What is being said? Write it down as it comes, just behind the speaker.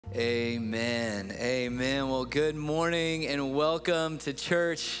Amen. Amen. Well, good morning and welcome to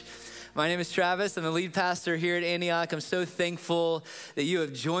church. My name is Travis. I'm the lead pastor here at Antioch. I'm so thankful that you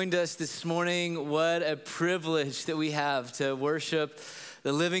have joined us this morning. What a privilege that we have to worship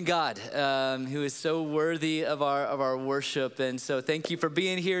the living God, who is so worthy of our worship. And so thank you for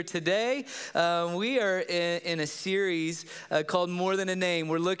being here today. We are in a series called More Than a Name.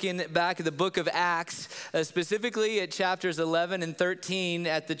 We're looking back at the book of Acts, specifically at chapters 11 and 13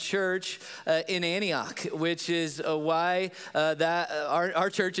 at the church in Antioch, which is why our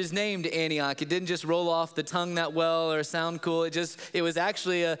church is named Antioch. It didn't just roll off the tongue that well or sound cool. It was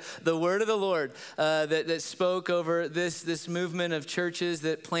actually the word of the Lord that spoke over this movement of churches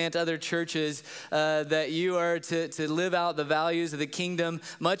that plant other churches, that you are to live out the values of the kingdom,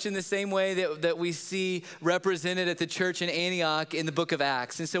 much in the same way that we see represented at the church in Antioch in the book of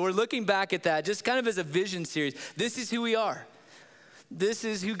Acts. And so we're looking back at that just kind of as a vision series. This is who we are. This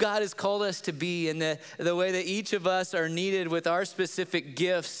is who God has called us to be, and the way that each of us are needed with our specific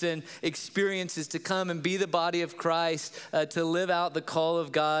gifts and experiences to come and be the body of Christ, to live out the call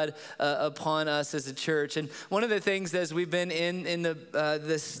of God upon us as a church. And one of the things as we've been in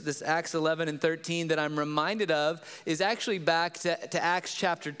this Acts 11 and 13 that I'm reminded of is actually back to Acts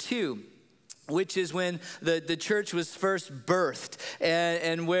chapter 2. Which is when the church was first birthed,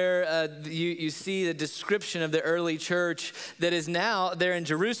 and where you see the description of the early church that is now there in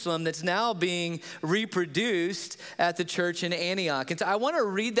Jerusalem, that's now being reproduced at the church in Antioch. And so I want to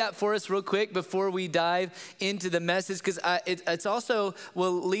read that for us real quick before we dive into the message, because it's also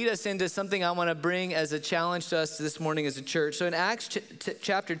will lead us into something I want to bring as a challenge to us this morning as a church. So in Acts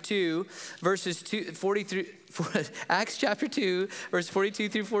chapter 2, verses 43. Acts chapter 2, verse 42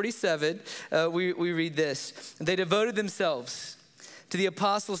 through 47, we read this. They devoted themselves to the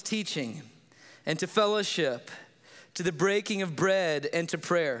apostles' teaching and to fellowship, to the breaking of bread and to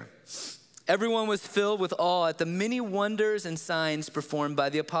prayer. Everyone was filled with awe at the many wonders and signs performed by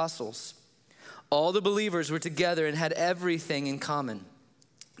the apostles. All the believers were together and had everything in common.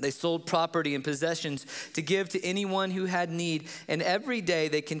 They sold property and possessions to give to anyone who had need, and every day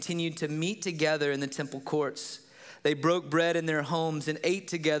they continued to meet together in the temple courts. They broke bread in their homes and ate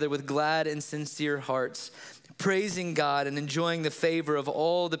together with glad and sincere hearts, praising God and enjoying the favor of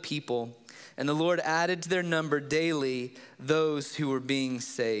all the people. And the Lord added to their number daily those who were being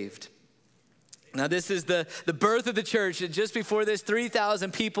saved. Now, this is the birth of the church. Just before this,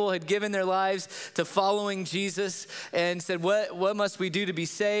 3,000 people had given their lives to following Jesus and said, what must we do to be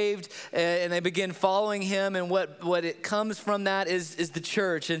saved? And they begin following him, and what it comes from that is the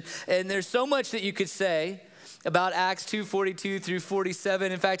church. And there's so much that you could say about Acts 2:42 through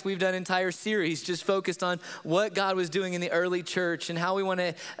 47. In fact, we've done an entire series just focused on what God was doing in the early church and how we want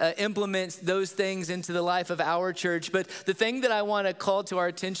to implement those things into the life of our church. But the thing that I want to call to our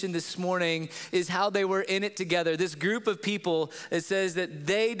attention this morning is how they were in it together. This group of people, it says that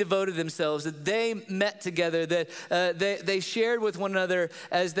they devoted themselves, that they met together, that they shared with one another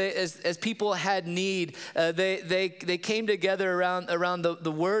as people had need. They came together around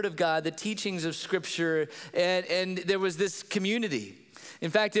the Word of God, the teachings of Scripture, and there was this community.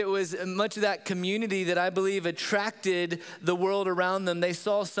 In fact, it was much of that community that I believe attracted the world around them. They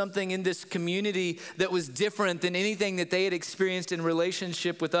saw something in this community that was different than anything that they had experienced in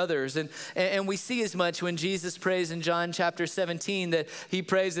relationship with others. And we see as much when Jesus prays in John chapter 17 that he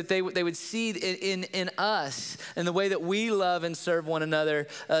prays that they would see in us and the way that we love and serve one another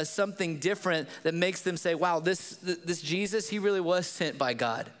something different that makes them say, wow, this Jesus, he really was sent by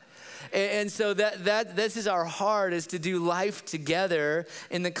God. And so this is our heart, is to do life together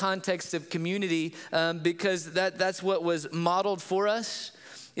in the context of community, because that's what was modeled for us.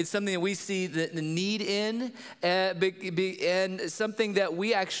 It's something that we see the need in, and something that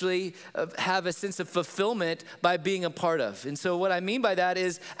we actually have a sense of fulfillment by being a part of. And so what I mean by that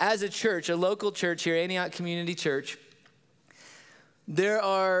is, as a church, a local church here, Antioch Community Church,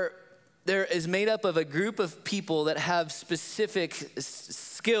 there is made up of a group of people that have specific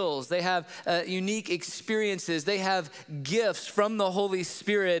skills. They have unique experiences. They have gifts from the Holy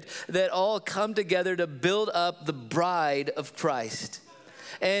Spirit that all come together to build up the bride of Christ.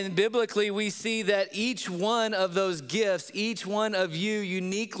 And biblically, we see that each one of those gifts, each one of you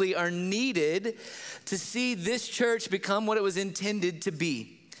uniquely are needed to see this church become what it was intended to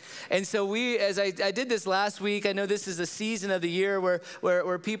be. And so as I did this last week, I know this is a season of the year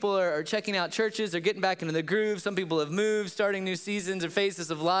where people are checking out churches, they're getting back into the groove. Some people have moved, starting new seasons or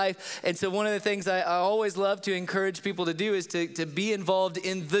phases of life. And so one of the things I always love to encourage people to do is to be involved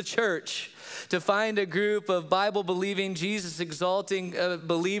in the church. to find a group of Bible-believing, Jesus-exalting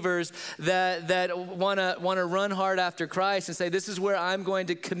believers that want to run hard after Christ and say, this is where I'm going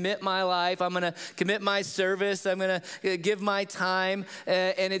to commit my life. I'm going to commit my service. I'm going to give my time.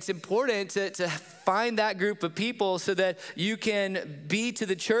 And it's important to find that group of people so that you can be to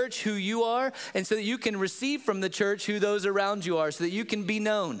the church who you are, and so that you can receive from the church who those around you are, so that you can be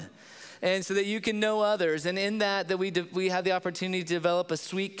known and so that you can know others. And in that we have the opportunity to develop a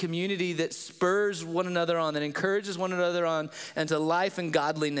sweet community that spurs one another on, that encourages one another on into life and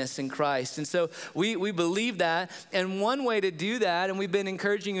godliness in Christ. And so we believe that. And one way to do that, and we've been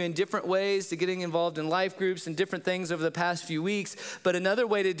encouraging you in different ways to getting involved in life groups and different things over the past few weeks, but another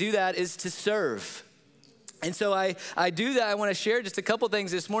way to do that is to serve. And so I do that. I want to share just a couple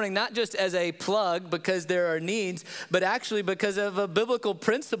things this morning, not just as a plug because there are needs, but actually because of a biblical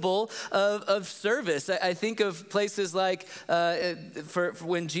principle of service. I think of places like for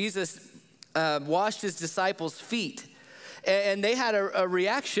when Jesus washed his disciples' feet. And they had a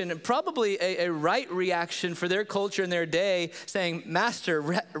reaction, probably a right reaction for their culture in their day, saying, Master,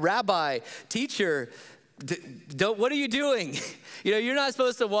 Rabbi, Teacher, what are you doing? You're not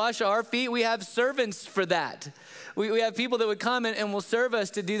supposed to wash our feet. We have servants for that. We have people that would come and will serve us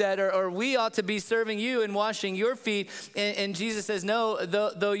to do that, or we ought to be serving you and washing your feet. And Jesus says, no,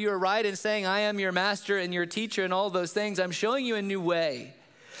 though you're right in saying I am your master and your teacher and all those things, I'm showing you a new way.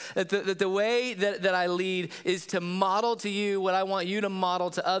 That the way that I lead is to model to you what I want you to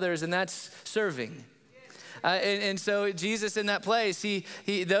model to others, and that's serving. And so Jesus in that place,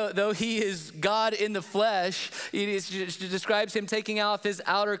 though he is God in the flesh, it describes him taking off his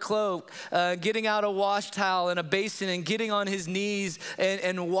outer cloak, getting out a wash towel and a basin and getting on his knees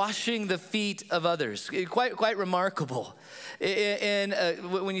and washing the feet of others. Quite remarkable. And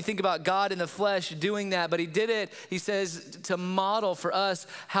when you think about God in the flesh doing that, but he did it, he says, to model for us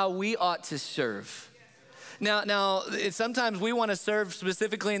how we ought to serve. Now, sometimes we want to serve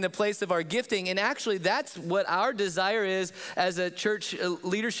specifically in the place of our gifting, and actually that's what our desire is as a church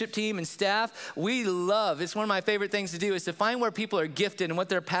leadership team and staff. We love, it's one of my favorite things to do, is to find where people are gifted and what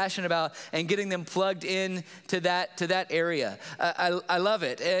they're passionate about and getting them plugged in to that area. I love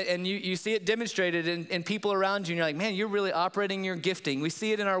it, and you see it demonstrated in people around you, and you're like, man, you're really operating your gifting. We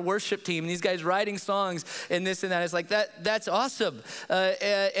see it in our worship team, and these guys writing songs and this and that. It's like, that's awesome.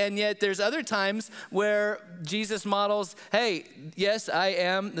 And yet there's other times where Jesus models, hey, yes, I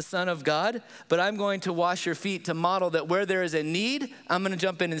am the Son of God, but I'm going to wash your feet to model that where there is a need, I'm going to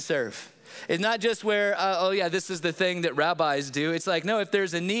jump in and serve. It's not just where, this is the thing that rabbis do. It's like, no, if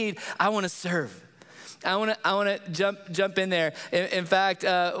there's a need, I want to serve. I want to jump in there. In fact,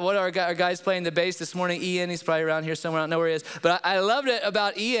 what are our guys playing the bass this morning? Ian, he's probably around here somewhere. I don't know where he is. But I loved it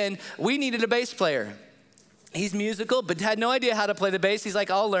about Ian. We needed a bass player. He's musical, but had no idea how to play the bass. He's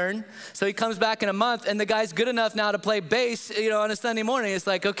like, I'll learn. So he comes back in a month, and the guy's good enough now to play bass, on a Sunday morning. It's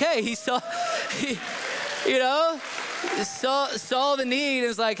like, okay, he saw the need. It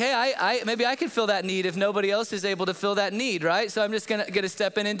was like, hey, maybe I could fill that need if nobody else is able to fill that need, right? So I'm just gonna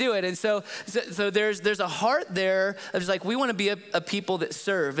step in and do it. And so there's a heart there of just like, we want to be a people that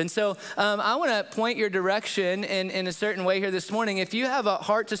serve. And so I want to point your direction in a certain way here this morning. If you have a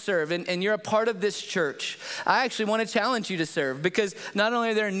heart to serve and you're a part of this church, I actually want to challenge you to serve, because not only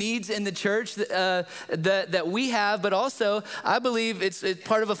are there needs in the church that we have, but also I believe it's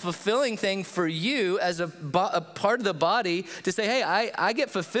part of a fulfilling thing for you as a part of the body to say, hey, I get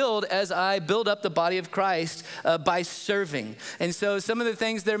fulfilled as I build up the body of Christ by serving. And so some of the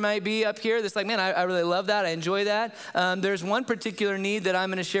things there might be up here that's like, man, I really love that. I enjoy that. There's one particular need that I'm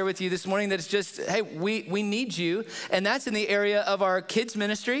going to share with you this morning that's just, hey, we need you. And that's in the area of our kids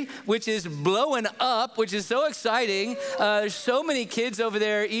ministry, which is blowing up, which is so exciting. There's so many kids over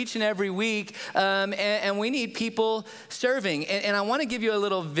there each and every week. And we need people serving. And I want to give you a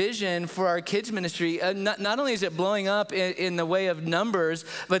little vision for our kids ministry. Not only is it blowing up in the way of numbers,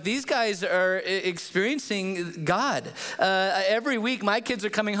 but these guys are experiencing God. Every week, my kids are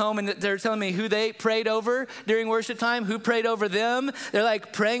coming home and they're telling me who they prayed over during worship time, who prayed over them. They're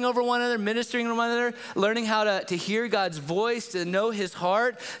like praying over one another, ministering to one another, learning how to hear God's voice, to know his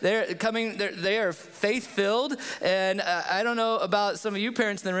heart. They are faith-filled. And I don't know about some of you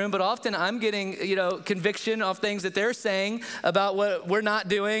parents in the room, but often I'm getting, conviction of things that they're saying about what we're not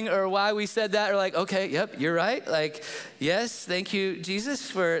doing or why we said that, or like, okay, yep, you're right. Like, yes, thank you,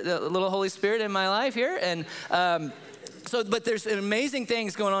 Jesus, for the little Holy Spirit in my life here. And But there's amazing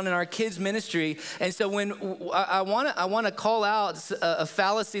things going on in our kids ministry. And so when I want to call out a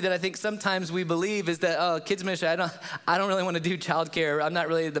fallacy that I think sometimes we believe is that, kids ministry, I don't really want to do childcare. I'm not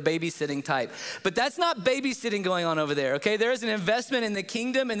really the babysitting type. But that's not babysitting going on over there, okay? There is an investment in the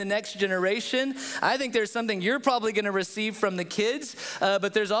kingdom in the next generation. I think there's something you're probably going to receive from the kids,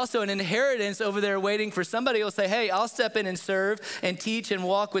 but there's also an inheritance over there waiting for somebody who will say, hey, I'll step in and serve and teach and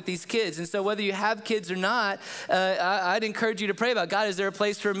walk with these kids. And so whether you have kids or not, I'd encourage you to pray about, God, is there a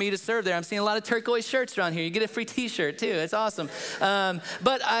place for me to serve there? I'm seeing a lot of turquoise shirts around here. You get a free t-shirt too. It's awesome.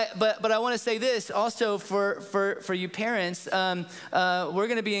 But I want to say this also for you parents, we're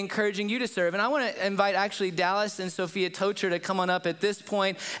going to be encouraging you to serve. And I want to invite actually Dallas and Sophia Tocher to come on up at this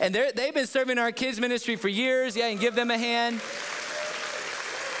point. And they've been serving our kids ministry for years. Yeah, and give them a hand.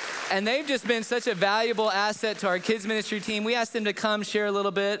 And they've just been such a valuable asset to our kids ministry team. We asked them to come share a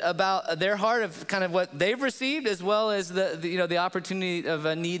little bit about their heart of kind of what they've received, as well as the opportunity of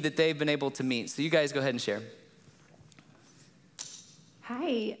a need that they've been able to meet. So you guys go ahead and share.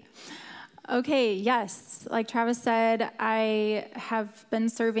 Hi. Okay, yes. Like Travis said, I have been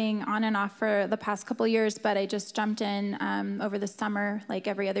serving on and off for the past couple years, but I just jumped in over the summer, like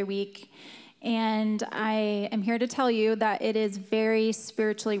every other week. And I am here to tell you that it is very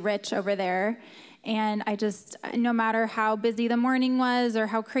spiritually rich over there. And no matter how busy the morning was or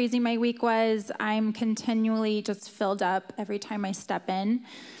how crazy my week was, I'm continually just filled up every time I step in.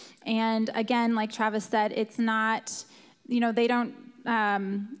 And again, like Travis said, it's not, they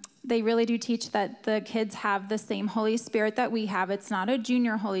really do teach that the kids have the same Holy Spirit that we have. It's not a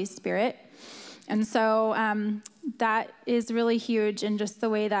junior Holy Spirit. And so that is really huge in just the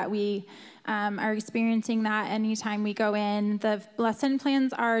way that we are experiencing that anytime we go in. The lesson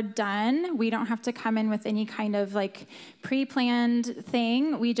plans are done. We don't have to come in with any kind of like pre-planned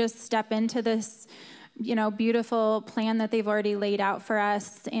thing. We just step into this, beautiful plan that they've already laid out for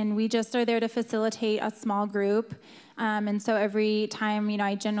us. And we just are there to facilitate a small group. And so every time,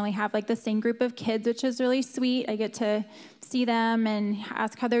 I generally have like the same group of kids, which is really sweet. I get to see them and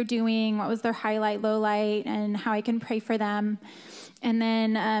ask how they're doing, what was their highlight, low light, and how I can pray for them. And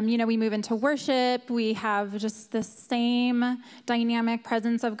then, we move into worship. We have just the same dynamic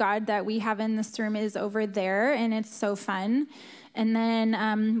presence of God that we have in this room is over there, and it's so fun. And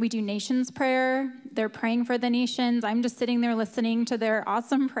then we do nations prayer. They're praying for the nations. I'm just sitting there listening to their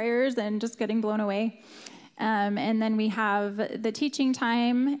awesome prayers and just getting blown away. And then we have the teaching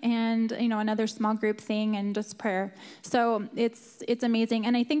time and, another small group thing and just prayer. So it's amazing.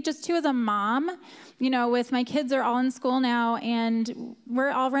 And I think just too as a mom, with my kids are all in school now and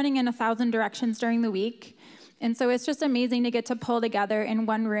we're all running in 1,000 directions during the week. And so it's just amazing to get to pull together in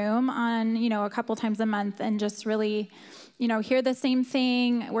one room on, a couple times a month and just really, hear the same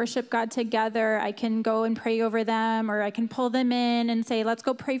thing, worship God together. I can go and pray over them, or I can pull them in and say, let's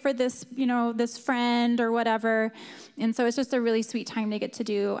go pray for this, this friend or whatever. And so it's just a really sweet time to get to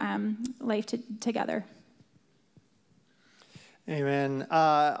do life together. Amen.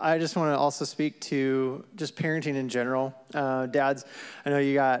 I just want to also speak to just parenting in general. Dads, I know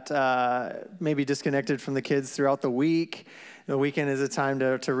you got maybe disconnected from the kids throughout the week. The weekend is a time to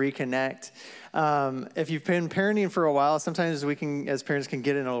reconnect. If you've been parenting for a while, sometimes we can, as parents, can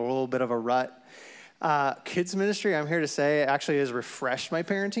get in a little bit of a rut. Kids ministry, I'm here to say, actually has refreshed my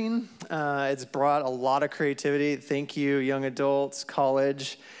parenting. It's brought a lot of creativity. Thank you, young adults,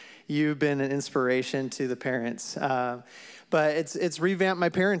 college. You've been an inspiration to the parents. But it's revamped my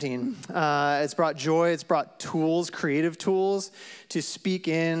parenting. It's brought joy. It's brought tools, creative tools, to speak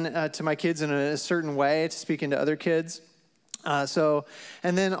in to my kids in a certain way, to speak into other kids. And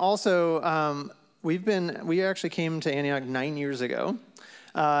then also, we actually came to Antioch 9 years ago.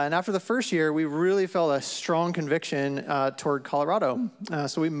 And after the first year, we really felt a strong conviction toward Colorado.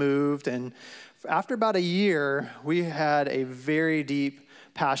 So we moved, and after about a year, we had a very deep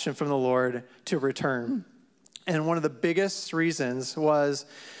passion from the Lord to return. And one of the biggest reasons was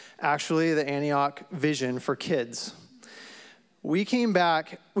actually the Antioch vision for kids. We came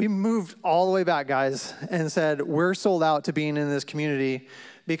back, we moved all the way back, guys, and said, we're sold out to being in this community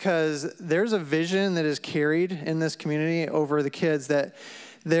because there's a vision that is carried in this community over the kids that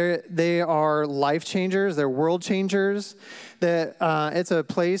they are life changers, they're world changers, that it's a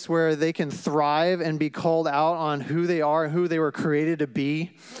place where they can thrive and be called out on who they are, who they were created to be.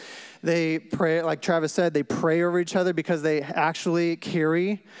 They pray, like Travis said, they pray over each other because they actually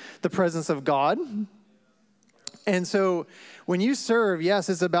carry the presence of God. And so when you serve, yes,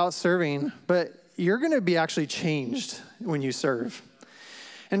 it's about serving, but you're going to be actually changed when you serve.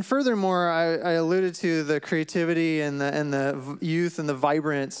 And furthermore, I alluded to the creativity and the youth and the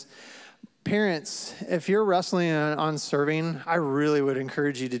vibrance. Parents, if you're wrestling on serving, I really would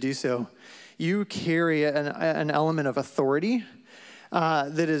encourage you to do so. You carry an element of authority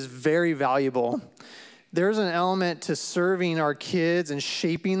that is very valuable. There's an element to serving our kids and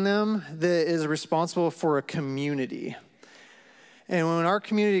shaping them that is responsible for a community. And when our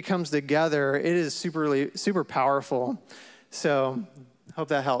community comes together, it is super powerful. So, hope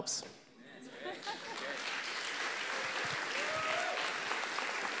that helps.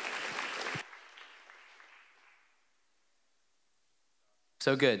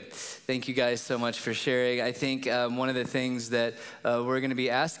 So good. Thank you guys so much for sharing. I think one of the things that we're going to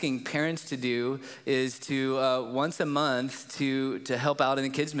be asking parents to do is to once a month to help out in the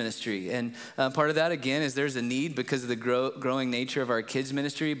kids ministry. And part of that, again, is there's a need because of the growing nature of our kids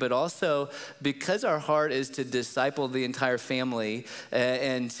ministry, but also because our heart is to disciple the entire family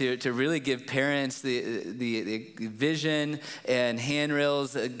and to really give parents the vision and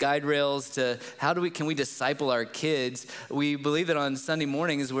handrails, guide rails to how can we disciple our kids. We believe that on Sunday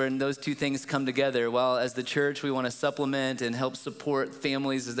mornings when those two things come together. While as the church, we want to supplement and help support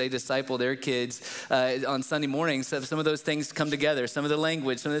families as they disciple their kids on Sunday mornings. Some of those things come together. Some of the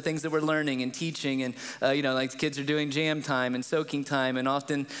language, some of the things that we're learning and teaching, and like the kids are doing jam time and soaking time, and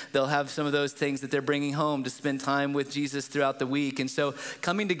often they'll have some of those things that they're bringing home to spend time with Jesus throughout the week. And so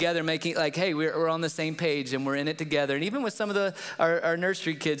coming together, making like, hey, we're on the same page and we're in it together. And even with some of our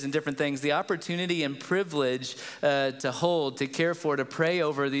nursery kids and different things, the opportunity and privilege to hold, to care for, to pray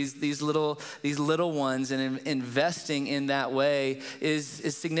over these little ones and investing in that way is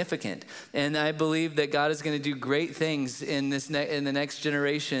significant. And I believe that God is going to do great things in the next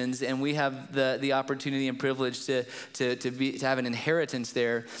generations, and we have the opportunity and privilege to have an inheritance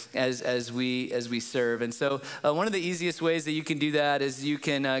there as we serve. And so one of the easiest ways that you can do that is you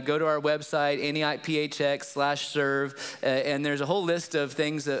can go to our website, AntiochPHX/serve, and there's a whole list of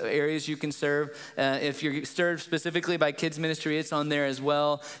things, areas you can serve. If you're served specifically by kids ministry, it's on there as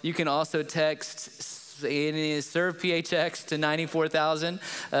well. You can also text serve PHX to 94,000.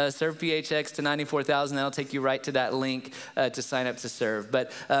 Serve PHX to 94,000. That'll take you right to that link to sign up to serve.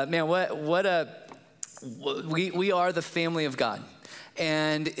 But man, we are the family of God.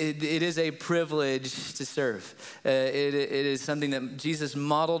 And it is a privilege to serve. It is something that Jesus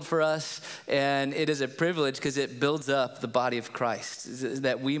modeled for us, and it is a privilege because it builds up the body of Christ,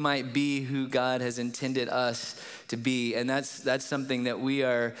 that we might be who God has intended us to be. And that's something that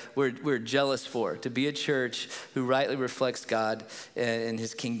we're jealous for, to be a church who rightly reflects God and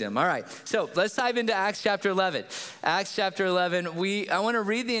his kingdom. All right, so let's dive into Acts chapter 11. Acts chapter 11, I want to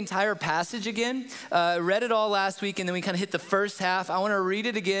read the entire passage again. Read it all last week, and then we kind of hit the first half. I want to read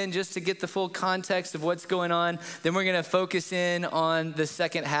it again just to get the full context of what's going on. Then we're going to focus in on the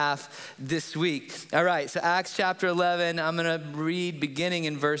second half this week. All right, so Acts chapter 11, I'm going to read beginning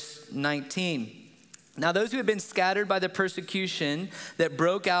in verse 19. Now, those who had been scattered by the persecution that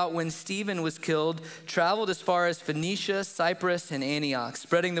broke out when Stephen was killed traveled as far as Phoenicia, Cyprus, and Antioch,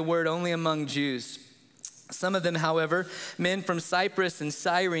 spreading the word only among Jews. Some of them, however, men from Cyprus and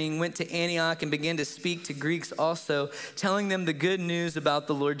Cyrene, went to Antioch and began to speak to Greeks also, telling them the good news about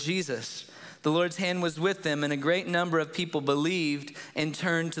the Lord Jesus. The Lord's hand was with them, and a great number of people believed and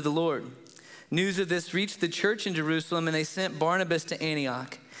turned to the Lord. News of this reached the church in Jerusalem, and they sent Barnabas to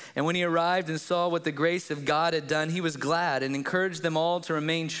Antioch. And when he arrived and saw what the grace of God had done, he was glad and encouraged them all to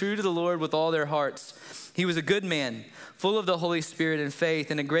remain true to the Lord with all their hearts. He was a good man, full of the Holy Spirit and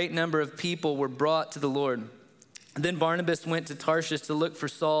faith, and a great number of people were brought to the Lord. Then Barnabas went to Tarshish to look for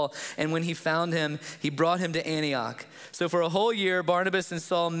Saul, and when he found him, he brought him to Antioch. So for a whole year, Barnabas and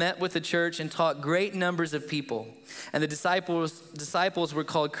Saul met with the church and taught great numbers of people. And the disciples were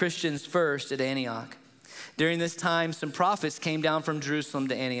called Christians first at Antioch. During this time, some prophets came down from Jerusalem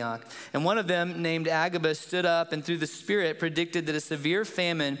to Antioch. And one of them, named Agabus, stood up and through the Spirit predicted that a severe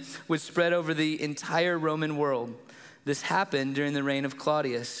famine would spread over the entire Roman world. This happened during the reign of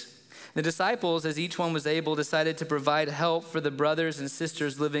Claudius. The disciples, as each one was able, decided to provide help for the brothers and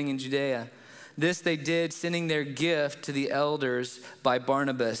sisters living in Judea. This they did, sending their gift to the elders by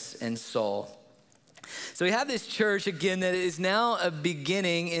Barnabas and Saul. So we have this church, again, that is now a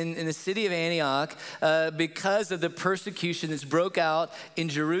beginning in the city of Antioch because of the persecution that's broke out in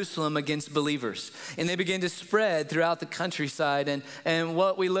Jerusalem against believers. And they began to spread throughout the countryside. And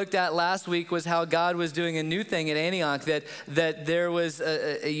what we looked at last week was how God was doing a new thing at Antioch, that there was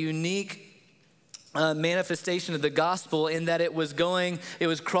a unique manifestation of the gospel in that it was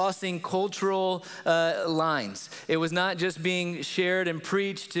crossing cultural lines. It was not just being shared and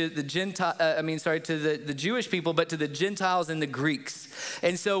preached to the the Jewish people, but to the Gentiles and the Greeks.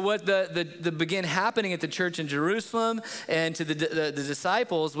 And so what the began happening at the church in Jerusalem and to the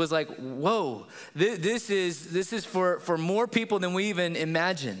disciples was like, whoa, this is for more people than we even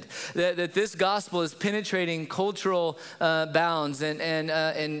imagined. That this gospel is penetrating cultural bounds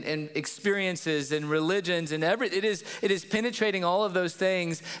and experiences and religions and it is penetrating all of those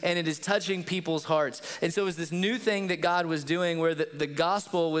things, and it is touching people's hearts. And so it was this new thing that God was doing where the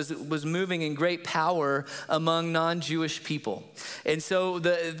gospel was moving in great power among non-Jewish people. And so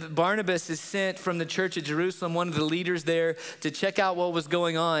the Barnabas is sent from the church at Jerusalem, one of the leaders there, to check out what was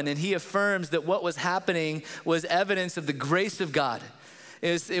going on. And he affirms that what was happening was evidence of the grace of God.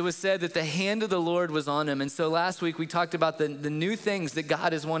 It was said that the hand of the Lord was on him. And so last week we talked about the new things that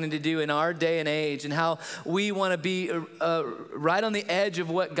God is wanting to do in our day and age, and how we want to be right on the edge of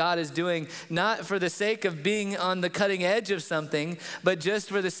what God is doing, not for the sake of being on the cutting edge of something, but just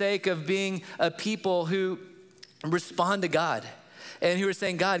for the sake of being a people who respond to God. And who are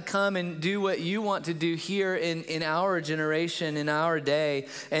saying, God, come and do what you want to do here in our generation, in our day,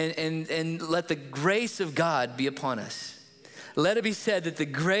 and let the grace of God be upon us. Let it be said that the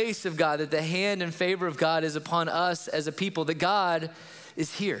grace of God, that the hand and favor of God is upon us as a people, that God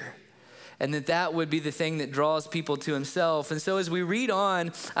is here. And that would be the thing that draws people to himself. And so as we read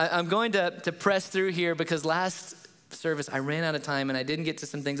on, I'm going to press through here because last service I ran out of time and I didn't get to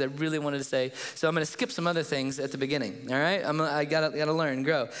some things I really wanted to say. So I'm going to skip some other things at the beginning. All right, I gotta learn and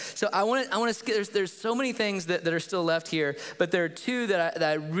grow. So I want to skip. There's so many things that are still left here, but there are two that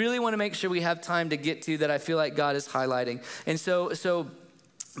I really want to make sure we have time to get to that I feel like God is highlighting. And so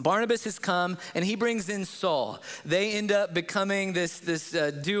Barnabas has come and he brings in Saul. They end up becoming this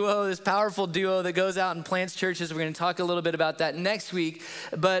duo, this powerful duo that goes out and plants churches. We're going to talk a little bit about that next week.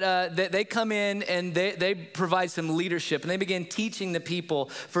 But they come in and they provide some leadership, and they begin teaching the people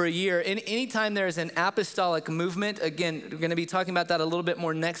for a year. And anytime there is an apostolic movement, again, we're going to be talking about that a little bit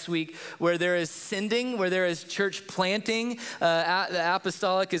more next week, where there is sending, where there is church planting. The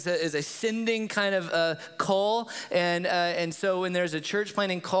apostolic is a sending kind of call. And so when there's a church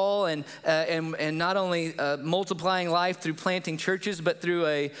planting call and not only multiplying life through planting churches, but through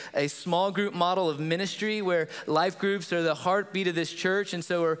a small group model of ministry where life groups are the heartbeat of this church. And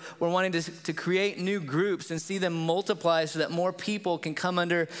so we're wanting to create new groups and see them multiply so that more people can come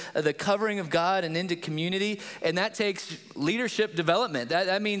under the covering of God and into community. And that takes leadership development.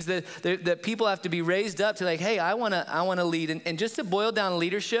 That means that people have to be raised up to like, hey, I want to lead. And just to boil down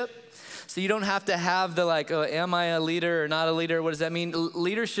leadership, so you don't have to have the like, oh, am I a leader or not a leader? What does that mean?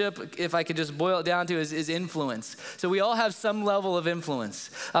 Leadership, if I could just boil it down to, is influence. So we all have some level of influence.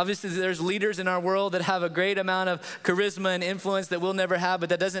 Obviously, there's leaders in our world that have a great amount of charisma and influence that we'll never have, but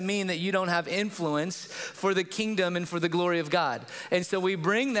that doesn't mean that you don't have influence for the kingdom and for the glory of God. And so we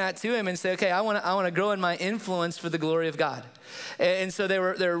bring that to him and say, okay, I want to grow in my influence for the glory of God. And so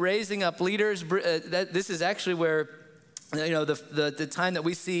they're raising up leaders. This is actually where, you know, the time that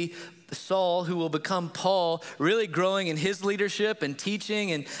we see Saul, who will become Paul, really growing in his leadership and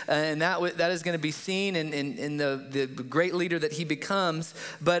teaching, and that is going to be seen in the great leader that he becomes.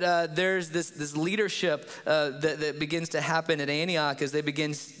 But there's this leadership that begins to happen at Antioch as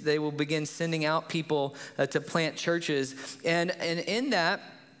they will begin sending out people to plant churches, and in that.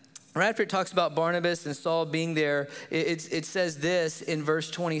 Right after it talks about Barnabas and Saul being there, it says this in verse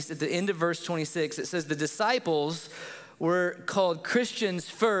 20, at the end of verse 26, it says the disciples were called Christians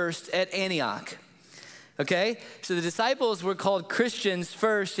first at Antioch. Okay, so the disciples were called Christians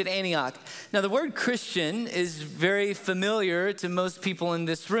first at Antioch. Now the word Christian is very familiar to most people in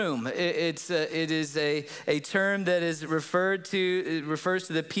this room. It is a term that is refers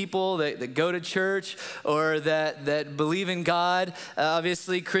to the people that go to church or that believe in God.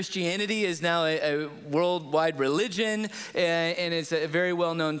 Obviously, Christianity is now a worldwide religion, and it's a very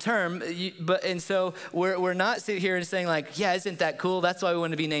well-known term. And so we're not sitting here and saying like, yeah, isn't that cool? That's why we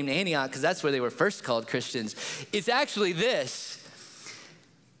want to be named Antioch, because that's where they were first called Christians. It's actually this,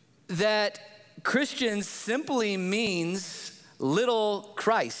 that Christians simply means little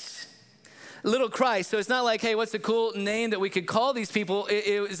Christ. Little Christ. So it's not like, hey, what's a cool name that we could call these people?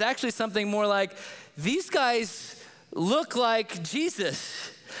 It was actually something more like, these guys look like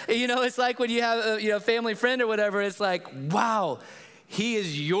Jesus. You know, it's like when you have a family friend or whatever, it's like, wow, he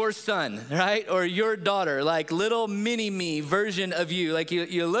is your son, right? Or your daughter, like little mini me version of you. Like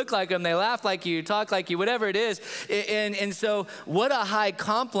you look like them, they laugh like you, talk like you, whatever it is. And so what a high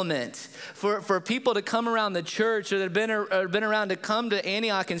compliment for people to come around the church or that have been around to come to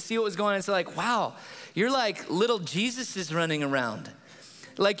Antioch and see what was going on and say like, wow, you're like little Jesus is running around.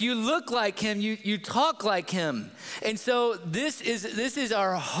 Like you look like him, you talk like him. And so this is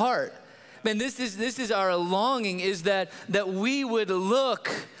our heart. Man, this is our longing, is that we would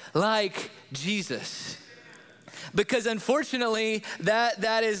look like Jesus. Because unfortunately,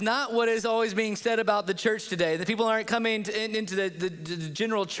 that is not what is always being said about the church today. The people aren't coming into the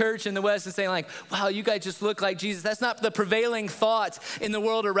general church in the West and saying like, wow, you guys just look like Jesus. That's not the prevailing thought in the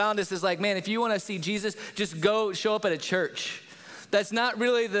world around us. Is like, man, if you want to see Jesus, just go show up at a church. That's not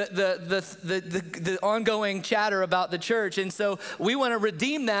really the ongoing chatter about the church. And so we want to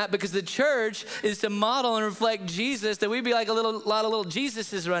redeem that, because the church is to model and reflect Jesus, that we be like a lot of little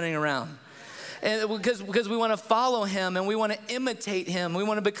Jesuses running around. And because we want to follow him and we want to imitate him. We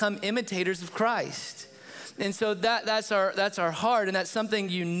want to become imitators of Christ. And so that's our heart, and that's something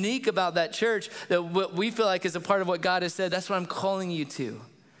unique about that church that what we feel like is a part of what God has said. That's what I'm calling you to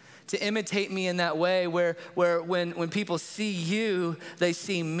imitate me in that way where when people see you, they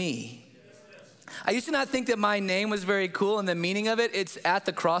see me. I used to not think that my name was very cool, and the meaning of it, it's at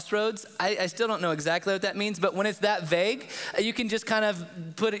the crossroads. I still don't know exactly what that means, but when it's that vague, you can just kind of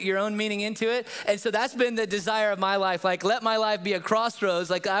put your own meaning into it. And so that's been the desire of my life. Like, let my life be a crossroads.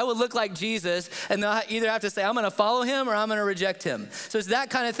 Like, I would look like Jesus, and they'll either have to say, I'm going to follow him or I'm going to reject him. So it's that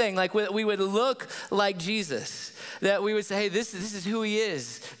kind of thing. Like, we would look like Jesus. That we would say, hey, this is who he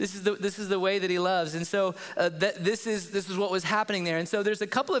is. This is the way that he loves. And so this is what was happening there. And so there's a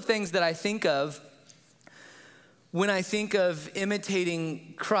couple of things that I think of when I think of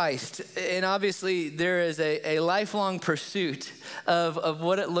imitating Christ. And obviously there is a lifelong pursuit of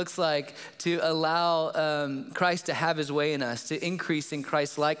what it looks like to allow Christ to have his way in us, to increase in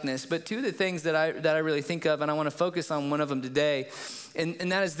Christ's likeness. But two of the things that I really think of, and I want to focus on one of them today,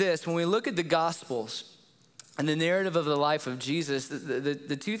 and that is this. When we look at the Gospels, and the narrative of the life of Jesus,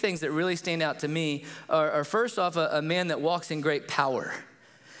 the two things that really stand out to me are first off, a man that walks in great power.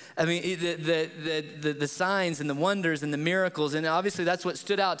 I mean, the signs and the wonders and the miracles, and obviously that's what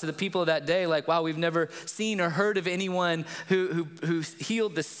stood out to the people of that day. Like, wow, we've never seen or heard of anyone who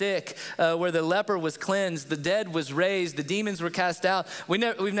healed the sick, where the leper was cleansed, the dead was raised, the demons were cast out.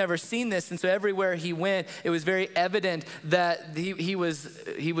 We've never seen this, and so everywhere he went, it was very evident that he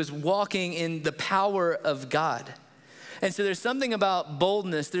was walking in the power of God. And so there's something about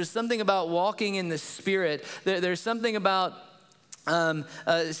boldness. There's something about walking in the Spirit. There's something about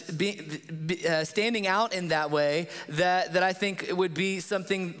standing out in that way that I think it would be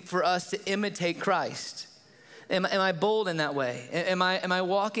something for us to imitate Christ. Am I bold in that way? Am I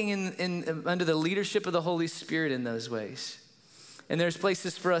walking in under the leadership of the Holy Spirit in those ways? And there's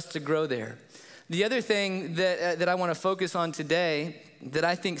places for us to grow there. The other thing that I want to focus on today that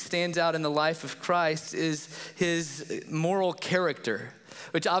I think stands out in the life of Christ is his moral character,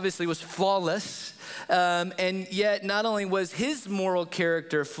 which obviously was flawless. And yet not only was his moral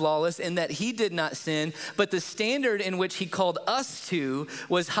character flawless in that he did not sin, but the standard in which he called us to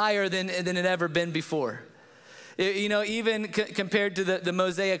was higher than it had ever been before. You know, even compared to the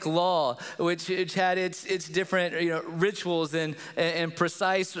Mosaic law, which had its different rituals and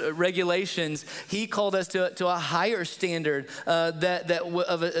precise regulations, he called us to a higher standard, of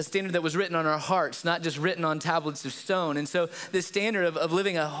a standard that was written on our hearts, not just written on tablets of stone. And so this standard of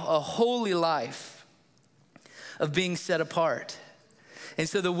living a holy life, of being set apart. And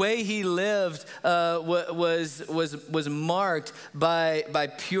so the way he lived was marked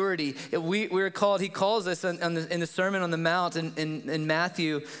by purity. He calls us in the Sermon on the Mount in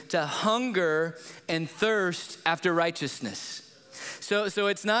Matthew to hunger and thirst after righteousness. So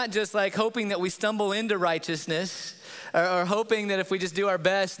it's not just like hoping that we stumble into righteousness or hoping that if we just do our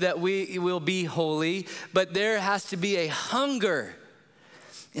best that we will be holy, but there has to be a hunger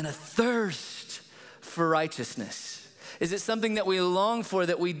and a thirst for righteousness. Is it something that we long for,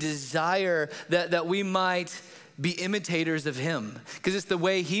 that we desire, that we might be imitators of him? Because it's the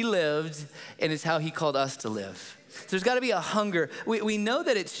way he lived and it's how he called us to live. So there's got to be a hunger. We know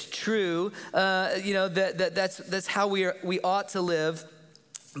that it's true, that's how we ought to live.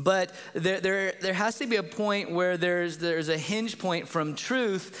 But there has to be a point where there's a hinge point from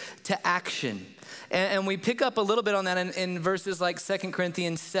truth to action. And we pick up a little bit on that in verses like 2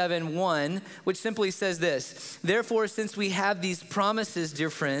 Corinthians 7:1, which simply says this: therefore, since we have these promises, dear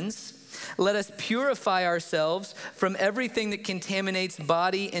friends, let us purify ourselves from everything that contaminates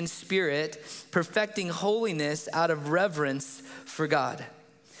body and spirit, perfecting holiness out of reverence for God.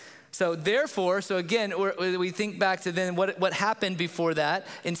 So therefore, so again, we think back to then what happened before that.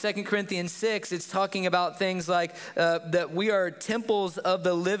 In 2 Corinthians 6, it's talking about things like that we are temples of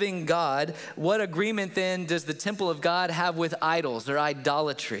the living God. What agreement then does the temple of God have with idols or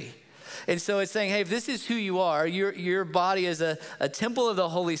idolatry? And so it's saying, hey, if this is who you are, your body is a temple of the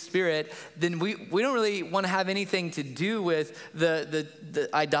Holy Spirit, then we don't really want to have anything to do with the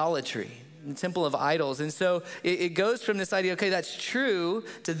idolatry, the temple of idols. And so it goes from this idea, okay, that's true,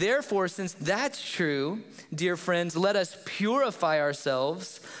 to therefore, since that's true, dear friends, let us purify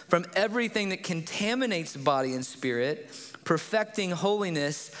ourselves from everything that contaminates body and spirit, perfecting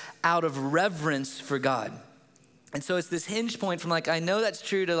holiness out of reverence for God. And so it's this hinge point from like, I know that's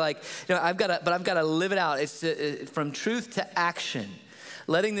true to like, I've got to live it out. It's from truth to action.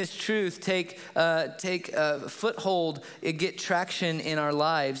 Letting this truth take foothold and get traction in our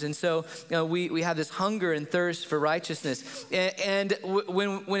lives. And so we have this hunger and thirst for righteousness. And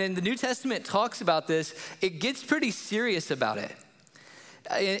when the New Testament talks about this, it gets pretty serious about it.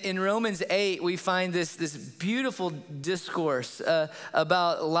 In Romans 8, we find this beautiful discourse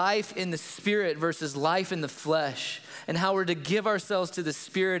about life in the spirit versus life in the flesh, and how we're to give ourselves to the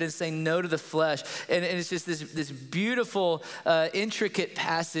spirit and say no to the flesh. And it's just this beautiful, intricate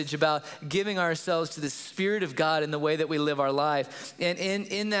passage about giving ourselves to the Spirit of God in the way that we live our life. And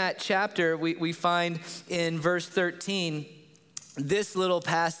in that chapter, we find in verse 13, this little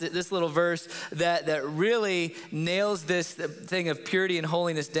passage, this little verse that really nails this thing of purity and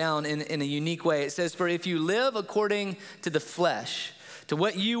holiness down in a unique way. It says, for if you live according to the flesh, to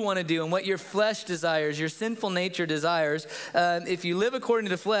what you want to do and what your flesh desires, your sinful nature desires, if you live according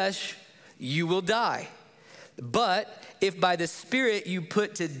to the flesh, you will die. But if by the Spirit you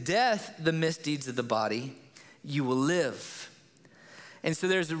put to death the misdeeds of the body, you will live. And so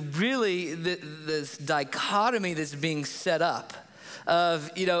there's really this dichotomy that's being set up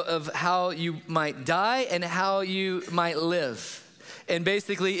of how you might die and how you might live. And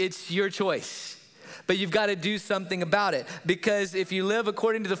basically it's your choice. But you've got to do something about it, because if you live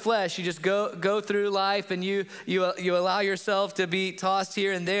according to the flesh, you just go through life and you allow yourself to be tossed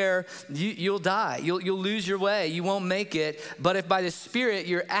here and there, you'll die. You'll lose your way. You won't make it. But if by the Spirit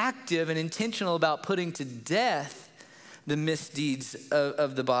you're active and intentional about putting to death the misdeeds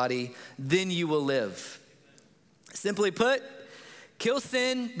of the body, then you will live. Simply put, kill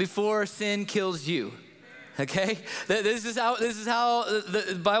sin before sin kills you. Okay, this is how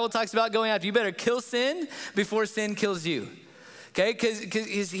the Bible talks about going after. You better kill sin before sin kills you. Okay,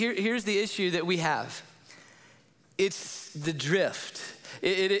 because here's the issue that we have. It's the drift.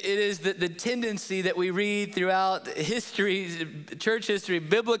 It is the tendency that we read throughout history, church history,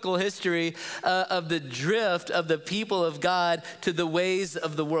 biblical history, of the drift of the people of God to the ways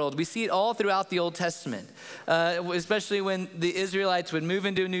of the world. We see it all throughout the Old Testament, especially when the Israelites would move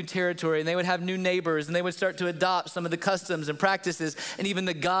into a new territory and they would have new neighbors and they would start to adopt some of the customs and practices and even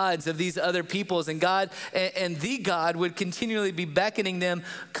the gods of these other peoples. And God and the God would continually be beckoning them,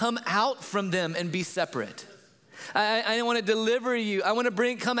 come out from them and be separate. I want to deliver you. I want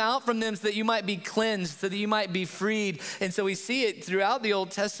to come out from them so that you might be cleansed, so that you might be freed. And so we see it throughout the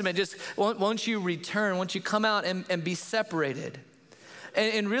Old Testament. Just won't you return? Won't you come out and be separated?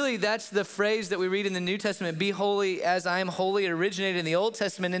 And really that's the phrase that we read in the New Testament, be holy as I am holy. It originated in the Old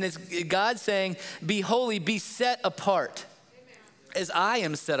Testament. And it's God saying, be holy, be set apart as I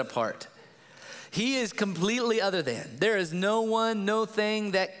am set apart. He is completely other than. There is no one, no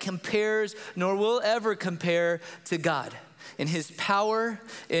thing that compares nor will ever compare to God. In his power,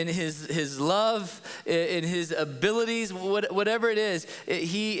 in his love, in his abilities, whatever it is,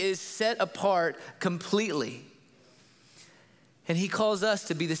 he is set apart completely. And he calls us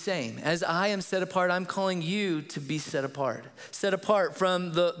to be the same. As I am set apart, I'm calling you to be set apart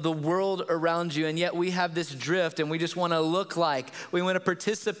from the world around you. And yet we have this drift and we just want to look like, we want to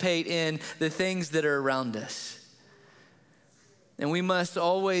participate in the things that are around us. And we must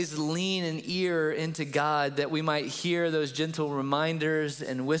always lean an ear into God that we might hear those gentle reminders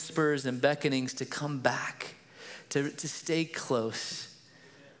and whispers and beckonings to come back, to stay close.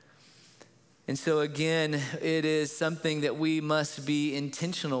 And so again, it is something that we must be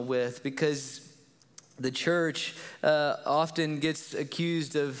intentional with, because the church often gets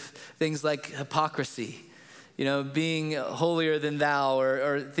accused of things like hypocrisy. being holier than thou,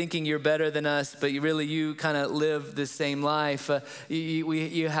 or thinking you're better than us, but you kind of live the same life.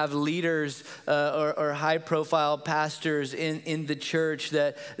 You have leaders or high-profile pastors in the church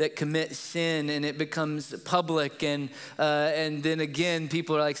that commit sin, and it becomes public, and then again,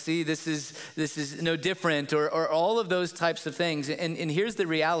 people are like, see, this is no different, or all of those types of things. And here's the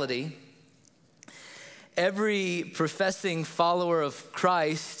reality. Every professing follower of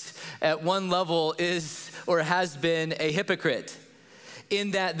Christ at one level is or has been a hypocrite,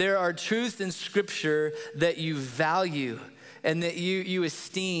 in that there are truths in Scripture that you value and that you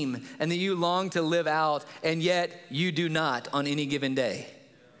esteem and that you long to live out, and yet you do not on any given day,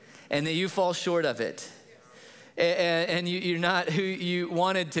 and that you fall short of it. And you're not who you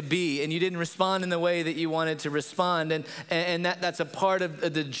wanted to be, and you didn't respond in the way that you wanted to respond. And that's a part of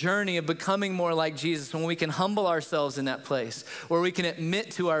the journey of becoming more like Jesus, when we can humble ourselves in that place, where we can admit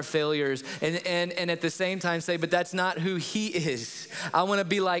to our failures and at the same time say, but that's not who he is. I want to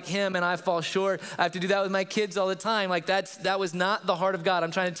be like him, and I fall short. I have to do that with my kids all the time. Like that was not the heart of God.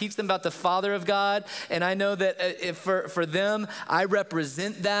 I'm trying to teach them about the Father of God, and I know that if for them, I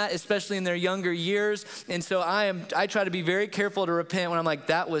represent that, especially in their younger years. And so I try to be very careful to repent when I'm like,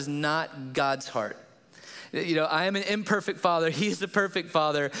 that was not God's heart. I am an imperfect father. He is a perfect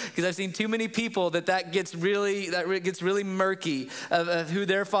father, because I've seen too many people that gets really murky of who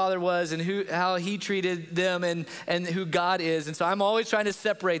their father was and how he treated them and who God is. And so I'm always trying to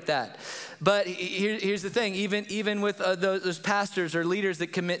separate that. But here's the thing, even with those pastors or leaders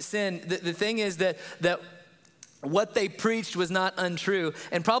that commit sin, the thing is that what they preached was not untrue,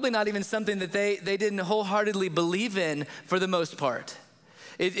 and probably not even something that they didn't wholeheartedly believe in for the most part.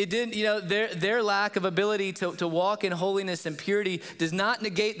 It didn't, their lack of ability to walk in holiness and purity does not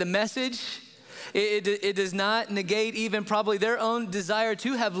negate the message. It does not negate even probably their own desire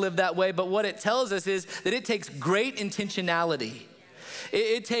to have lived that way, but what it tells us is that it takes great intentionality.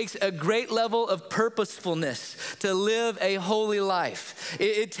 It takes a great level of purposefulness to live a holy life.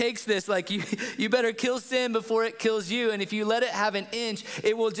 It takes this, like you better kill sin before it kills you. And if you let it have an inch,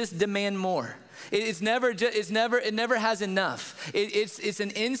 it will just demand more. It never has enough. It's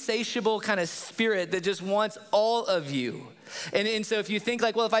an insatiable kind of spirit that just wants all of you. And so if you think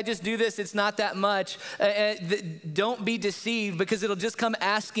like, well, if I just do this, it's not that much, don't be deceived, because it'll just come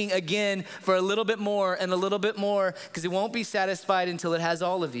asking again for a little bit more and a little bit more, because it won't be satisfied until it has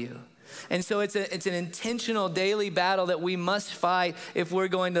all of you. And so it's an intentional daily battle that we must fight if we're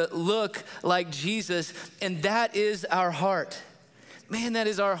going to look like Jesus, and that is our heart. Man, that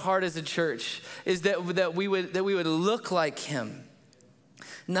is our heart as a church, is that we would look like him.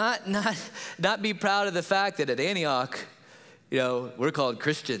 Not be proud of the fact that at Antioch, we're called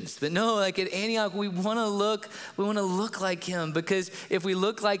Christians. But no, like at Antioch, we want to look like him, because if we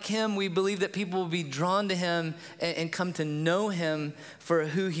look like him, we believe that people will be drawn to him and come to know him for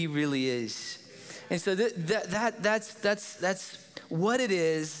who he really is. And so that's what it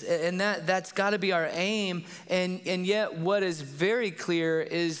is, and that's got to be our aim. And yet what is very clear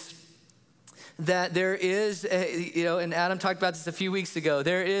is that there is, and Adam talked about this a few weeks ago,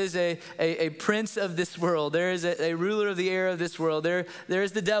 there is a prince of this world. There is a ruler of the air of this world. There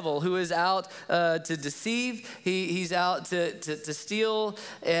is the devil, who is out to deceive. He's out to steal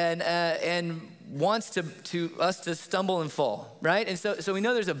and wants us to stumble and fall, right? And so we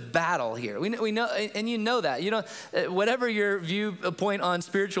know there's a battle here. We know, and you know that. Whatever your viewpoint on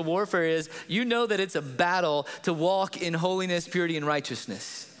spiritual warfare is, you know that it's a battle to walk in holiness, purity, and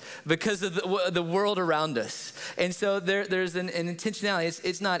righteousness, because of the world around us. And so there's an intentionality.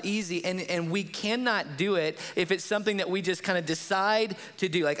 It's not easy, and we cannot do it if it's something that we just kind of decide to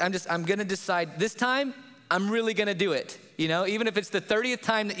do. Like, I'm gonna decide this time, I'm really gonna do it. Even if it's the 30th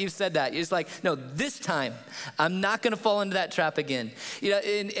time that you've said that, you're just like, no, this time I'm not gonna fall into that trap again.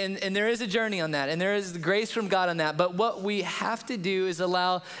 And there is a journey on that, and there is the grace from God on that. But what we have to do is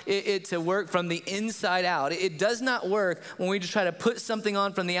allow it to work from the inside out. It does not work when we just try to put something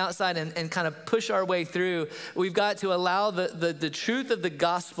on from the outside and kind of push our way through. We've got to allow the truth of the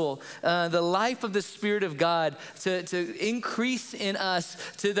gospel, the life of the Spirit of God to increase in us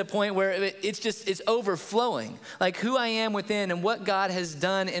to the point where it's overflowing. Like who I am within and what God has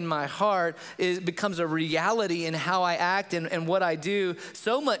done in my heart becomes a reality in how I act and what I do,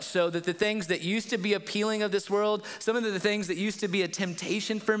 so much so that the things that used to be appealing of this world, some of the things that used to be a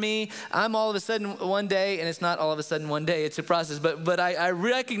temptation for me, I'm all of a sudden one day, and it's not all of a sudden one day, it's a process, but I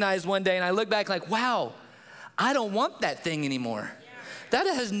recognize one day and I look back like, wow, I don't want that thing anymore. That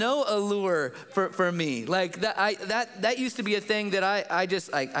has no allure for me. Like that used to be a thing that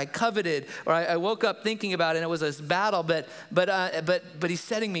I coveted, or I woke up thinking about it, and it was this battle. But he's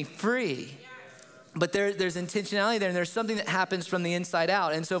setting me free. But there's intentionality there, and there's something that happens from the inside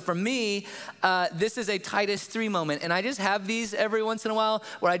out. And so for me, this is a Titus 3 moment. And I just have these every once in a while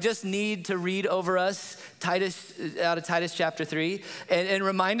where I just need to read over us Titus, out of Titus chapter 3, and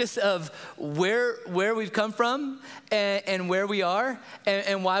remind us of where we've come from and where we are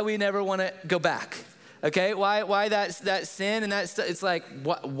and why we never want to go back. Okay, why that sin and that it's like,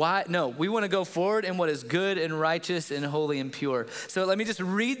 why? No, we want to go forward in what is good and righteous and holy and pure. So let me just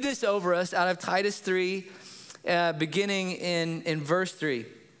read this over us out of Titus 3, beginning in verse 3.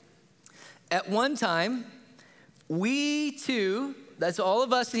 At one time, we too, that's all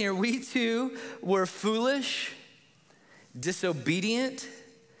of us in here, we too were foolish, disobedient,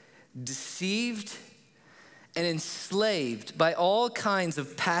 deceived, and enslaved by all kinds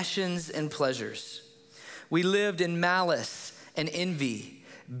of passions and pleasures. We lived in malice and envy,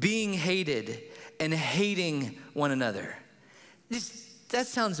 being hated and hating one another. That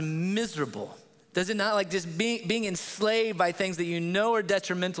sounds miserable. Does it not? Like just being enslaved by things that you know are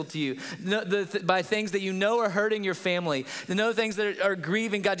detrimental to you, by things that you know are hurting your family, things that are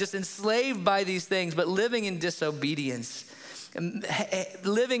grieving God, just enslaved by these things, but living in disobedience.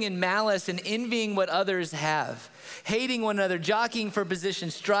 Living in malice and envying what others have, hating one another, jockeying for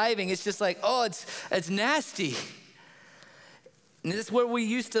position, striving. It's just like, oh, it's nasty. And this is where we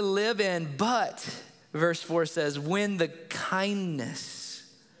used to live in. But verse 4 says, when the kindness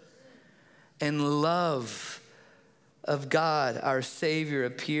and love of God, our Savior,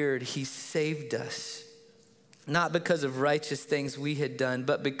 appeared, he saved us, not because of righteous things we had done,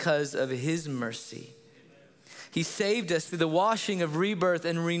 but because of his mercy. He saved us through the washing of rebirth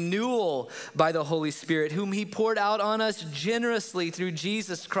and renewal by the Holy Spirit, whom he poured out on us generously through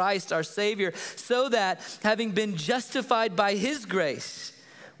Jesus Christ, our Savior, so that, having been justified by his grace,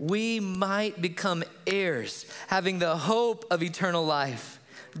 we might become heirs, having the hope of eternal life.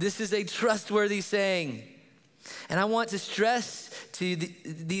 This is a trustworthy saying. And I want to stress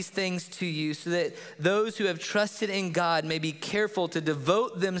these things to you so that those who have trusted in God may be careful to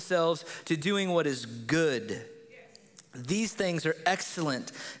devote themselves to doing what is good. These things are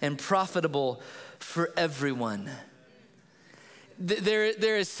excellent and profitable for everyone.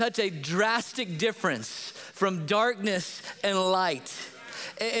 There is such a drastic difference from darkness and light.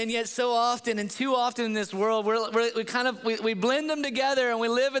 And yet so often and too often in this world, we blend them together and we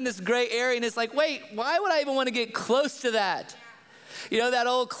live in this gray area, and it's like, wait, why would I even want to get close to that? You know, that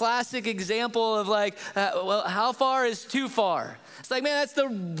old classic example of like, well, how far is too far? It's like, man, that's the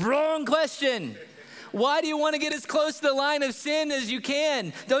wrong question. Why do you want to get as close to the line of sin as you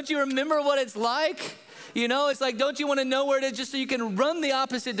can? Don't you remember what it's like? You know, it's like, don't you want to know where it is just so you can run the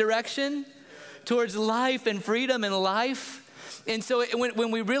opposite direction towards life and freedom and life? And so when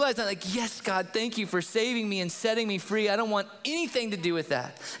we realize that, like, yes, God, thank you for saving me and setting me free. I don't want anything to do with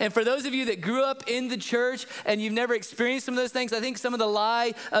that. And for those of you that grew up in the church and you've never experienced some of those things, I think some of the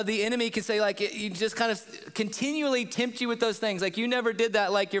lie of the enemy can say, like, you just kind of continually tempt you with those things. Like, you never did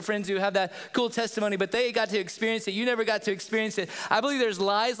that, like your friends who have that cool testimony, but they got to experience it. You never got to experience it. I believe there's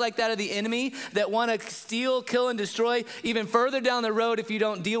lies like that of the enemy that want to steal, kill, and destroy even further down the road if you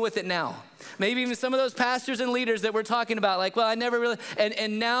don't deal with it now. Maybe even some of those pastors and leaders that we're talking about, like, well, I never really,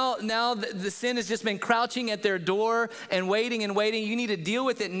 and now the sin has just been crouching at their door and waiting and waiting. You need to deal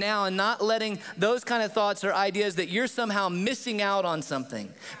with it now and not letting those kind of thoughts or ideas that you're somehow missing out on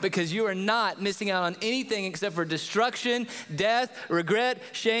something, because you are not missing out on anything except for destruction, death, regret,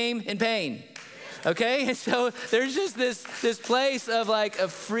 shame, and pain. Okay, and so there's just this place of like a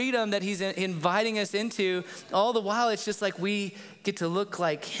freedom that he's inviting us into. All the while, it's just like we get to look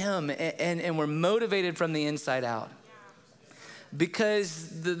like him, and we're motivated from the inside out,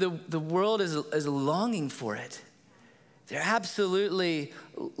 because the world is longing for it. They're absolutely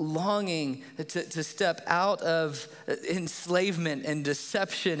longing to step out of enslavement and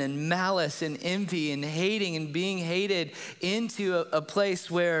deception and malice and envy and hating and being hated into a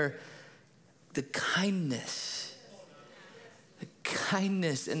place where the kindness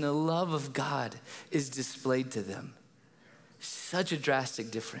and the love of God is displayed to them. Such a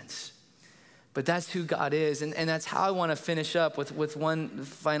drastic difference. But that's who God is. And that's how I want to finish up with one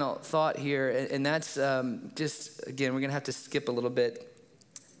final thought here. And that's just, again, we're going to have to skip a little bit.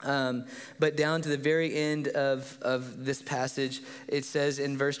 But down to the very end of this passage, it says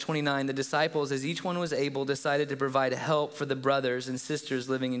in verse 29, the disciples, as each one was able, decided to provide help for the brothers and sisters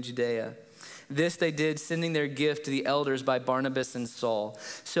living in Judea. This they did, sending their gift to the elders by Barnabas and Saul.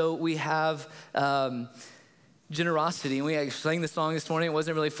 So we have generosity. And we sang the song this morning. It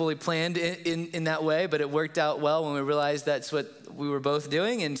wasn't really fully planned in that way, but it worked out well when we realized that's what we were both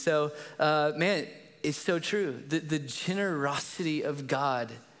doing. And so, man, it's so true. The generosity of God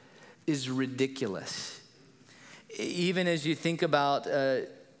is ridiculous. Even as you think about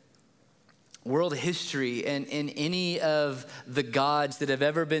world history and any of the gods that have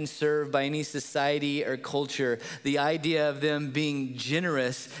ever been served by any society or culture, the idea of them being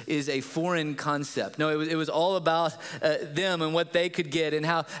generous is a foreign concept. No, it was all about them and what they could get, and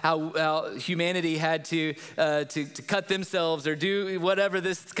how humanity had to cut themselves or do whatever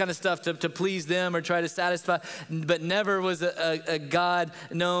this kind of stuff to please them or try to satisfy, but never was a God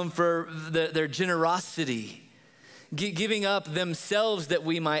known for their generosity. Giving up themselves that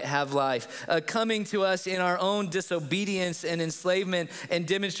we might have life, coming to us in our own disobedience and enslavement and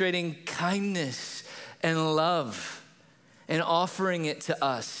demonstrating kindness and love and offering it to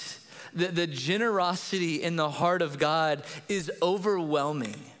us. The generosity in the heart of God is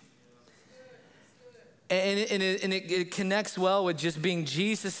overwhelming. And it connects well with just being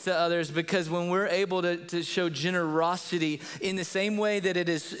Jesus to others, because when we're able to show generosity in the same way that it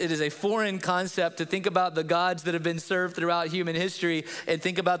is a foreign concept to think about the gods that have been served throughout human history and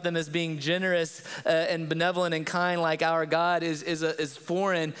think about them as being generous and benevolent and kind like our God is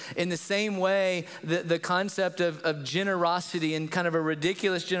foreign. In the same way, the concept of generosity and kind of a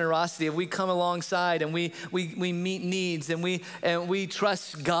ridiculous generosity, if we come alongside and we meet needs and we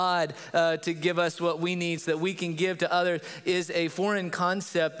trust God to give us what we need so that we can give to others, is a foreign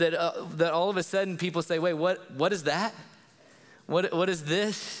concept that all of a sudden people say, wait, what is that? What is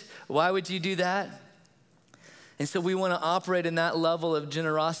this? Why would you do that? And so we want to operate in that level of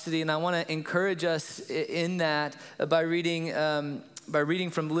generosity, and I want to encourage us in that by reading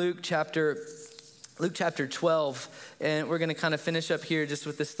from Luke chapter 12, and we're going to kind of finish up here just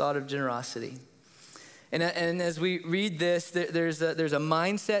with this thought of generosity. And as we read this, there's a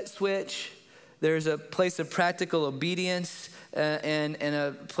mindset switch. There's a place of practical obedience and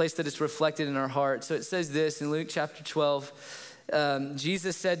a place that is reflected in our heart. So it says this in Luke chapter 12.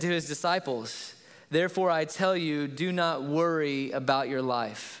 Jesus said to his disciples, "Therefore I tell you, do not worry about your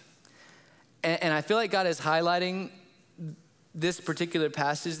life." And I feel like God is highlighting this particular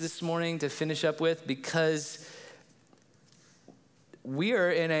passage this morning to finish up with, because we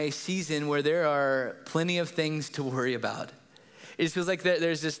are in a season where there are plenty of things to worry about. It just feels like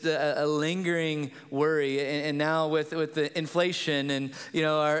there's just a lingering worry, and now with the inflation, and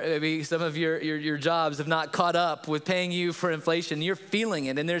maybe some of your jobs have not caught up with paying you for inflation. You're feeling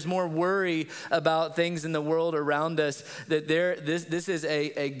it, and there's more worry about things in the world around us. That this is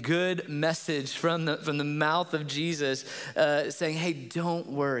a good message from the mouth of Jesus, saying, "Hey, don't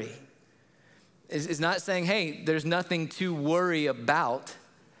worry." It's not saying, "Hey, there's nothing to worry about."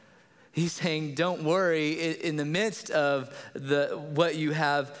 He's saying, don't worry in the midst of what you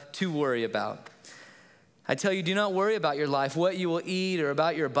have to worry about. I tell you, do not worry about your life, what you will eat, or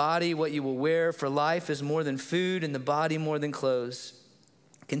about your body, what you will wear. For life is more than food, and the body more than clothes.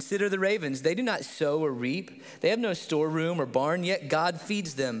 Consider the ravens. They do not sow or reap. They have no storeroom or barn, yet God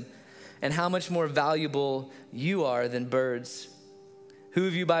feeds them. And how much more valuable you are than birds. Who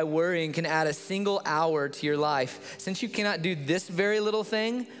of you by worrying can add a single hour to your life? Since you cannot do this very little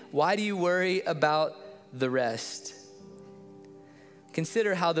thing, why do you worry about the rest?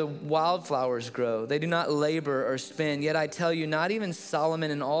 Consider how the wildflowers grow. They do not labor or spin. Yet I tell you, not even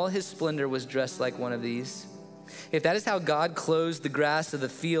Solomon in all his splendor was dressed like one of these. If that is how God clothes the grass of the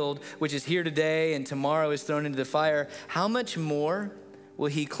field, which is here today and tomorrow is thrown into the fire, how much more will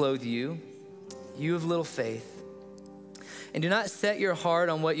he clothe you? You of little faith. And do not set your heart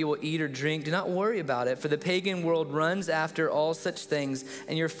on what you will eat or drink. Do not worry about it, for the pagan world runs after all such things,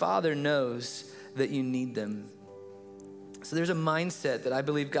 and your Father knows that you need them. So there's a mindset that I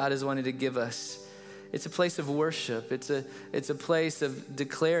believe God is wanting to give us. It's a place of worship. It's a place of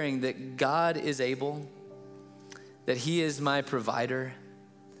declaring that God is able, that he is my provider,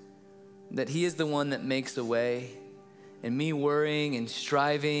 that he is the one that makes a way. And me worrying and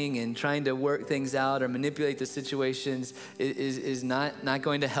striving and trying to work things out or manipulate the situations is not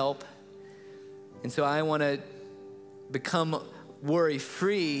going to help. And so I want to become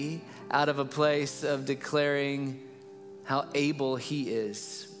worry-free out of a place of declaring how able he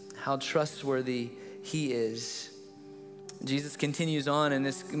is, how trustworthy he is. Jesus continues on, and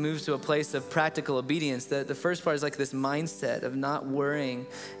this moves to a place of practical obedience. The first part is like this mindset of not worrying.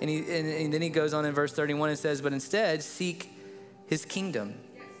 And then he goes on in verse 31 and says, but instead seek his kingdom,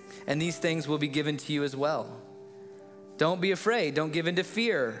 and these things will be given to you as well. Don't be afraid. Don't give in to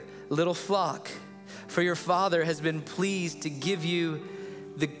fear, little flock, for your Father has been pleased to give you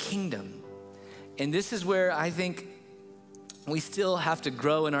the kingdom. And this is where I think we still have to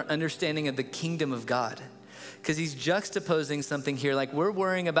grow in our understanding of the kingdom of God. because he's juxtaposing something here. Like, we're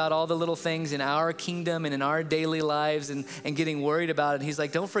worrying about all the little things in our kingdom and in our daily lives and getting worried about it. He's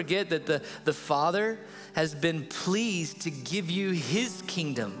like, don't forget that the Father has been pleased to give you his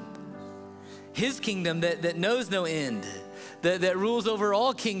kingdom that knows no end, that rules over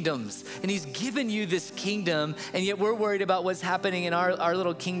all kingdoms. And he's given you this kingdom, and yet we're worried about what's happening in our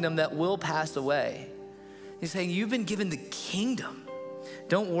little kingdom that will pass away. He's saying, you've been given the kingdom.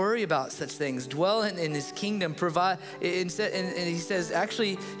 Don't worry about such things. Dwell in his kingdom. Provide, and he says,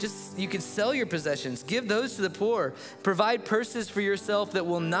 actually, just you can sell your possessions. Give those to the poor. Provide purses for yourself that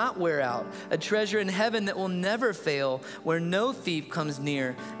will not wear out. A treasure in heaven that will never fail, where no thief comes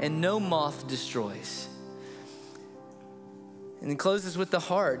near and no moth destroys. And he closes with the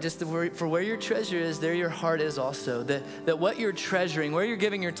heart. Just for where your treasure is, there your heart is also. That what you're treasuring, where you're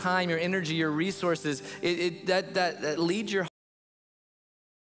giving your time, your energy, your resources, that leads your heart.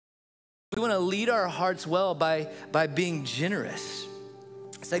 We want to lead our hearts well by being generous.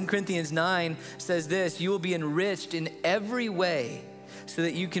 2 Corinthians 9 says this, you will be enriched in every way so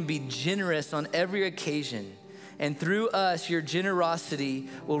that you can be generous on every occasion. And through us, your generosity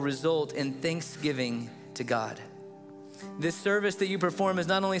will result in thanksgiving to God. This service that you perform is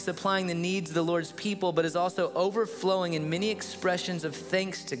not only supplying the needs of the Lord's people, but is also overflowing in many expressions of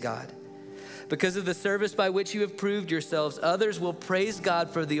thanks to God. Because of the service by which you have proved yourselves, others will praise God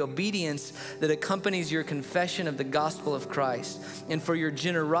for the obedience that accompanies your confession of the gospel of Christ and for your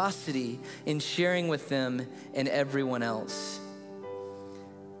generosity in sharing with them and everyone else.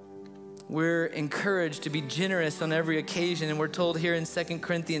 We're encouraged to be generous on every occasion, and we're told here in 2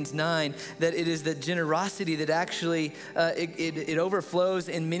 Corinthians 9 that it is the generosity that actually, it overflows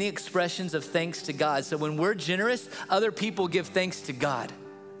in many expressions of thanks to God. So when we're generous, other people give thanks to God.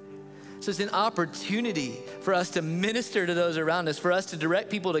 So it's an opportunity for us to minister to those around us, for us to direct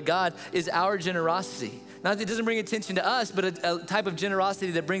people to God is our generosity. Not that it doesn't bring attention to us, but a type of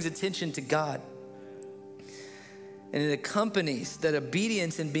generosity that brings attention to God. And it accompanies that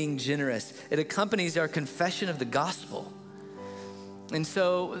obedience in being generous. It accompanies our confession of the gospel. And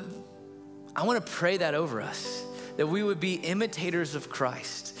so I want to pray that over us, that we would be imitators of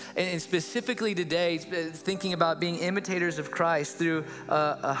Christ. And specifically today, thinking about being imitators of Christ through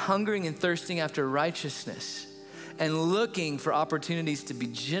a hungering and thirsting after righteousness and looking for opportunities to be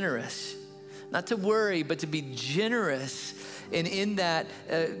generous, not to worry, but to be generous, and in that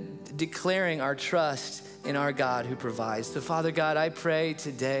declaring our trust in our God who provides. So Father God, I pray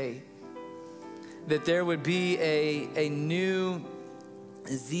today that there would be a new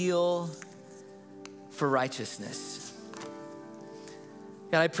zeal for righteousness.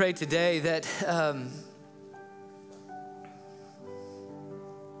 God, I pray today that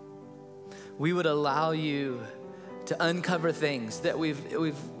we would allow you to uncover things that we've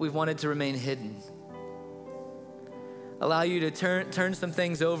wanted to remain hidden. Allow you to turn some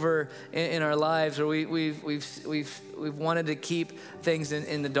things over in our lives, or we've wanted to keep things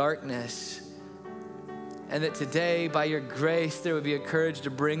in the darkness. And that today, by your grace, there would be a courage to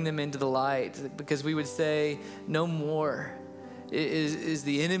bring them into the light, because we would say, no more is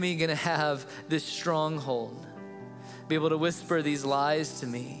the enemy gonna have this stronghold, be able to whisper these lies to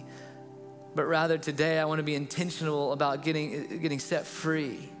me. But rather today, I wanna be intentional about getting set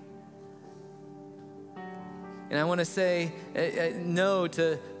free. And I wanna say no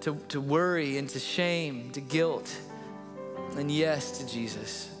to worry and to shame, to guilt, and yes to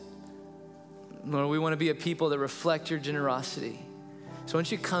Jesus. Lord, we wanna be a people that reflect your generosity. So why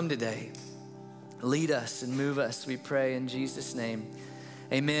don't you come today, lead us and move us, we pray in Jesus' name.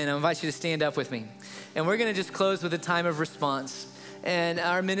 Amen. I invite you to stand up with me. And we're gonna just close with a time of response. And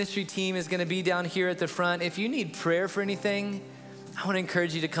our ministry team is gonna be down here at the front. If you need prayer for anything, I wanna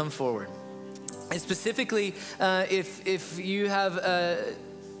encourage you to come forward. And specifically, if you have,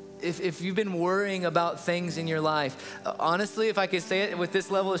 if you've been worrying about things in your life, honestly, if I could say it with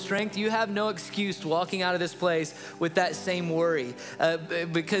this level of strength, you have no excuse walking out of this place with that same worry,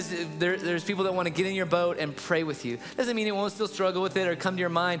 because there's people that want to get in your boat and pray with you. Doesn't mean it won't still struggle with it or come to your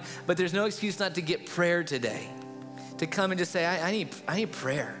mind, but there's no excuse not to get prayer today, to come and just say, I need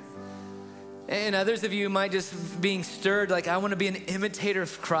prayer. And others of you might just being stirred, like, I want to be an imitator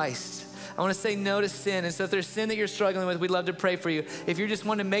of Christ. I want to say no to sin. And so if there's sin that you're struggling with, we'd love to pray for you. If you just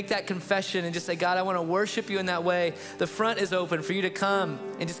want to make that confession and just say, God, I want to worship you in that way, the front is open for you to come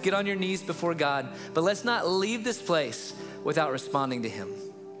and just get on your knees before God. But let's not leave this place without responding to him.